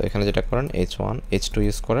 তো এখানে যেটা করেন H1 H2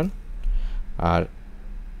 ইউজ করেন, আর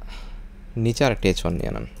নিচে আরেকটা H1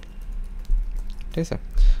 নিয়ে নেন, ঠিক আছে।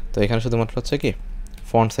 তো এখানে শুধুমাত্র হচ্ছে কি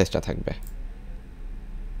ফন্ট সাইজটা থাকবে,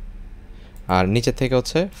 আর নিচে থেকে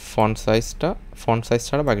হচ্ছে ফন্ট সাইজ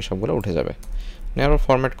ছাড়া বাকি সবগুলো উঠে যাবে। নেওয়ার পর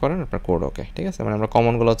ফরম্যাট করেন আপনার কোড ওকে, ঠিক আছে। মানে আমরা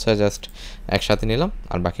কমনগুলো হচ্ছে জাস্ট একসাথে নিলাম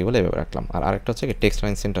আর বাকিগুলো এভাবে রাখলাম। আর আরেকটা হচ্ছে কি টেক্সট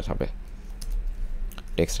লাইন সেন্টার হবে,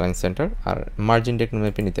 টেক্সট লাইন সেন্টার। আর মার্জিন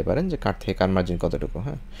টেকনোম্যাপে নিতে পারেন যে কার থেকে কার মার্জিন কতটুকু।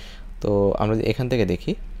 হ্যাঁ, তো আমরা যদি এখান থেকে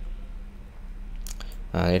দেখি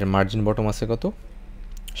এর মার্জিন বটম আছে কত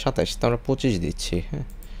 27, তো আমরা 25 দিচ্ছি। হ্যাঁ,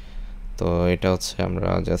 তো এটা হচ্ছে আমরা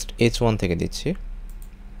জাস্ট H1 থেকে দিচ্ছি।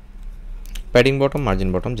 প্যাডিং বটম মার্জিন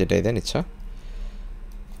বটম যেটাই দেন ইচ্ছা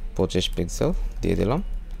 25 পিক্সেল দিয়ে দিলাম।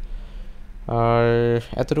 আর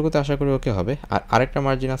এতটুকুতে আশা করি ওকে হবে। আর আরেকটা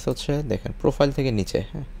মার্জিন আছে হচ্ছে দেখেন প্রোফাইল থেকে নিচে।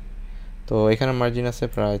 হ্যাঁ, তো এখানে মার্জিন আছে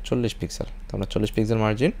প্রায় 40 পিক্সেল, তো আমরা 40 পিক্সেল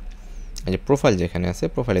মার্জিন এই যে প্রোফাইল যেখানে আছে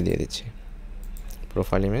প্রোফাইলে দিয়ে দিচ্ছি।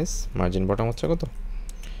 প্রোফাইল ইমেজ মার্জিন বটম হচ্ছে কত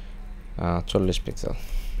 40 পিক্সেল।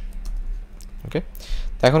 ওকে,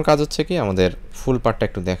 তো এখন কাজ হচ্ছে কি আমাদের ফুল পার্টটা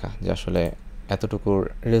একটু দেখা যে আসলে এতটুকুর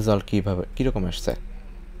রেজাল্ট কীরকম আসছে।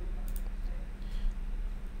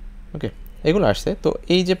 ওকে, এগুলো আসছে। তো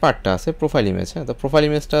এই যে পার্টটা আছে প্রোফাইল ইমেজ, হ্যাঁ, তো প্রোফাইল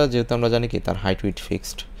ইমেজটা যেহেতু আমরা জানি কি তার হাইট উইডথ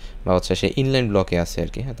ফিক্সড বা হচ্ছে সে ইনলাইন ব্লকে আছে আর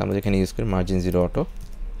কি। হ্যাঁ, তো আমরা যেখানে ইউজ করি মার্জিন 0 অটো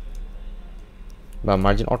বা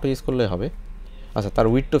মার্জিন অটো ইউজ করলে হবে। আচ্ছা, তার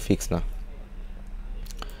উইডথ তো ফিক্স না।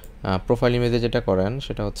 প্রোফাইল ইমেজে যেটা করেন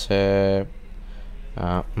সেটা হচ্ছে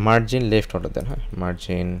মার্জিন লেফট অটো দেন। হ্যাঁ,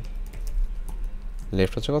 মার্জিন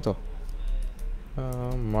লেফট হচ্ছে কত,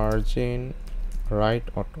 মার্জিন রাইট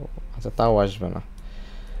অটো। আচ্ছা, তাও আসবে না।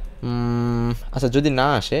 আচ্ছা, যদি না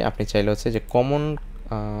আসে আপনি চাইলে হচ্ছে যে common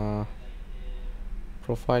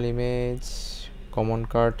profile image common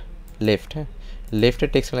card left, হ্যাঁ, লেফটে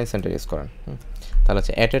টেক্সট লাইন সেন্টার ইউজ করেন। তাহলে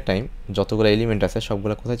হচ্ছে অ্যাট এ টাইম যতগুলো এলিমেন্ট আছে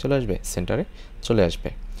সবগুলো কোথায় চলে আসবে, সেন্টারে চলে আসবে।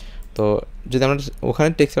 তো যদি আমরা ওখানে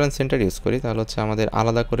টেক্সট লাইন সেন্টার ইউজ করি তাহলে হচ্ছে আমাদের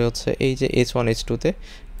আলাদা করে হচ্ছে এই যে H1 H2তে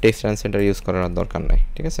text line centre use করার দরকার নাই,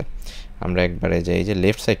 ঠিক আছে। আমরা একবারে যে এই যে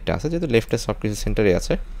লেফট সাইডটা আছে যেহেতু লেফটে সব কিছু সেন্টারে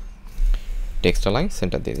আছে টেক্সট লাইন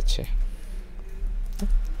সেন্টার দিয়ে দিচ্ছে।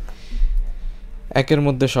 একের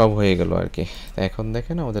মধ্যে সব হয়ে গেল আর কি। তো এখন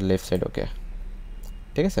দেখেন আমাদের লেফট সাইড ওকে,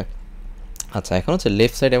 ঠিক আছে। আচ্ছা, এখন হচ্ছে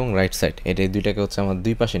লেফট সাইড এবং রাইট সাইড এই দুইটাকে হচ্ছে আমার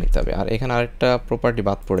দুই পাশে নিতে হবে। আর এখানে আরেকটা প্রপার্টি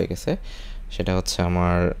বাদ পড়ে গেছে, সেটা হচ্ছে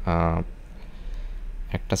আমার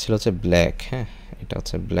একটা ছিল হচ্ছে ব্ল্যাক। হ্যাঁ, এটা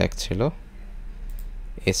হচ্ছে ব্ল্যাক ছিল,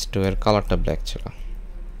 H2 এর কালারটা ব্ল্যাক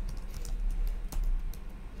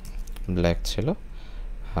ছিল,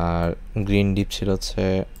 আর গ্রিন ডিপ ছিল হচ্ছে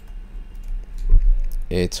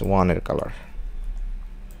H1 এর কালার,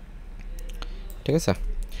 ঠিক আছে।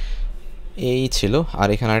 এই ছিল। আর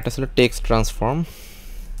এখানে আরেকটা ছিল text transform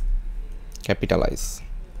capitalise,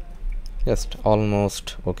 just almost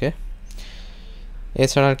ওকে।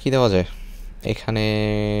 এছাড়া আর কি দেওয়া যায় এখানে,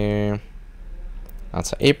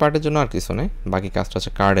 আচ্ছা এই পার্টের জন্য আর কিছু নেই, বাকি কাজটা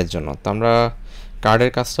হচ্ছে কার্ডের জন্য। তো আমরা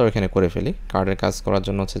কার্ডের কাজটাও এখানে করে ফেলি। কার্ডের কাজ করার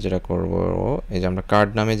জন্য হচ্ছে যেটা করব, এই যে আমরা কার্ড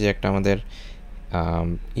নামে যে একটা আমাদের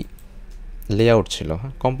লেআউট ছিল,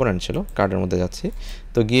 হ্যাঁ, কম্পোনেন্ট ছিল, কার্ডের মধ্যে যাচ্ছি।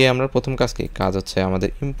 তো গিয়ে আমরা প্রথম কাজ হচ্ছে আমাদের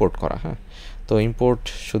ইম্পোর্ট করা। হ্যাঁ, তো ইম্পোর্ট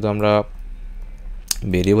শুধু আমরা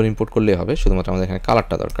ভেরিয়েবল ইম্পোর্ট করলেই হবে, শুধুমাত্র আমাদের এখানে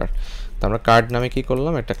কালারটা দরকার। তো আমরা কার্ড নামে কি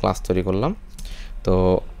করলাম, একটা ক্লাস তৈরি করলাম। তো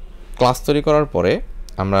ক্লাস তৈরি করার পরে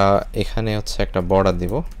আমরা এখানে হচ্ছে একটা বর্ডার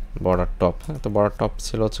দিব, বর্ডার টপ। হ্যাঁ, তো বর্ডার টপ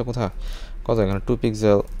ছিল হচ্ছে কত এখানে 2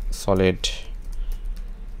 পিক্সেল সলিড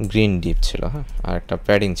গ্রিন ডিপ ছিল। হ্যাঁ, আর একটা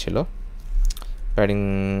প্যাডিং ছিল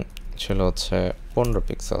হচ্ছে 15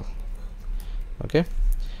 পিক্সেল। ওকে,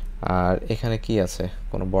 আর এখানে কি আছে,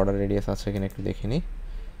 কোনো বর্ডার রেডিয়াস আছে কিনা একটু দেখিনি।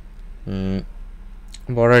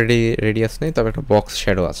 বর্ডার রেডিয়াস নেই, তবে একটা বক্স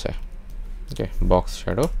শ্যাডো আছে। ওকে, বক্স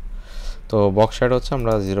শ্যাডো। তো বক্স শ্যাডো হচ্ছে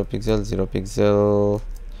আমরা 0 পিক্সেল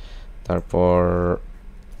তারপর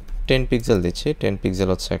 10 পিক্সেল দিচ্ছি। 10 পিক্সেল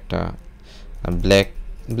হচ্ছে একটা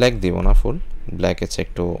ব্ল্যাক দিব না, ফুল ব্ল্যাক হচ্ছে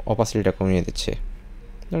একটু অপাসিটিটা কমিয়ে দিচ্ছি,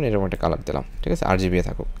 ধরুন এরকম একটা কালার দিলাম, ঠিক আছে, RGB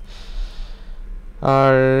থাকুক।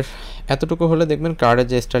 আর এতটুকু হলে দেখবেন কার্ডের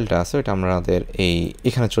যে স্টাইলটা আছে ওইটা আমাদের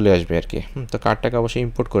এখানে চলে আসবে আর কি। তো কার্ডটাকে অবশ্যই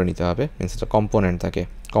ইম্পোর্ট করে নিতে হবে, মিনস একটা কম্পোনেন্ট থাকে,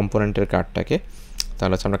 কম্পোনেন্টের কার্ডটাকে।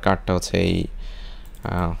 তাহলে হচ্ছে আমরা কার্ডটা হচ্ছে এই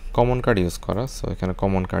কমন কার্ড ইউজ করা, সো এখানে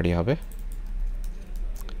কমন কার্ডই হবে,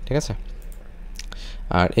 ঠিক আছে।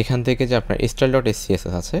 আর এখান থেকে যে আপনার style.scss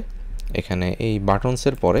আছে, এখানে এই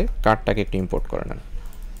বাটনসের পরে কার্ডটাকে একটু ইম্পোর্ট করে নেন,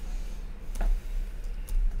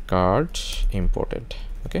 কার্ড ইম্পোর্টেড।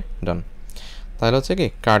 ওকে, ডান। তাহলে হচ্ছে কি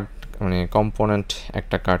কার্ড মানে কম্পোনেন্ট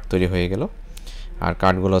একটা কার্ড তৈরি হয়ে গেল। আর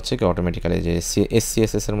কার্ডগুলো হচ্ছে কি অটোমেটিক্যালি যে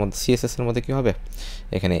CSS এর মধ্যে কী হবে,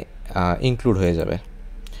 এখানে ইনক্লুড হয়ে যাবে।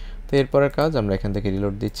 তো এরপরের কাজ আমরা এখান থেকে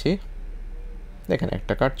রিলোড দিচ্ছি, দেখেন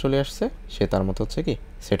একটা কার্ড চলে আসছে, সে তার মতো হচ্ছে কি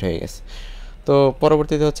সেট হয়ে গেছে। তো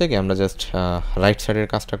পরবর্তীতে হচ্ছে কি আমরা জাস্ট রাইট সাইডের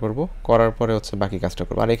কাজটা করার পরে হচ্ছে বাকি কাজটা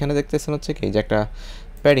করবো। আর এখানে দেখতেছেন হচ্ছে কি যে একটা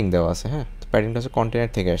প্যাডিং দেওয়া আছে, হ্যাঁ। তো প্যাডিংটা হচ্ছে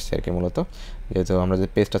কন্টেনার থেকে আসছে আর কি মূলত। যেহেতু আমরা যে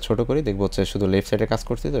পেজটা ছোট করি দেখবো হচ্ছে শুধু লেফট সাইডে কাজ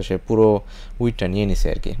করছি, তো সে পুরো উইডটা নিয়ে নিছে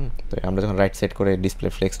আর কি। তো আমরা যখন রাইট সাইড করে ডিসপ্লে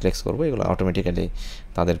ফ্লেক্স করবো, এগুলো অটোমেটিক্যালি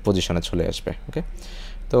তাদের পজিশনে চলে আসবে। ওকে,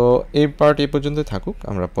 তো এই পার্ট এই পর্যন্তই থাকুক,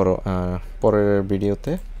 আমরা পরের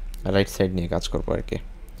ভিডিওতে রাইট সাইড নিয়ে কাজ করবো আর কি।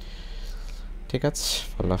 ঠিক আছে,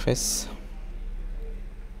 আল্লাহ হাফেজ।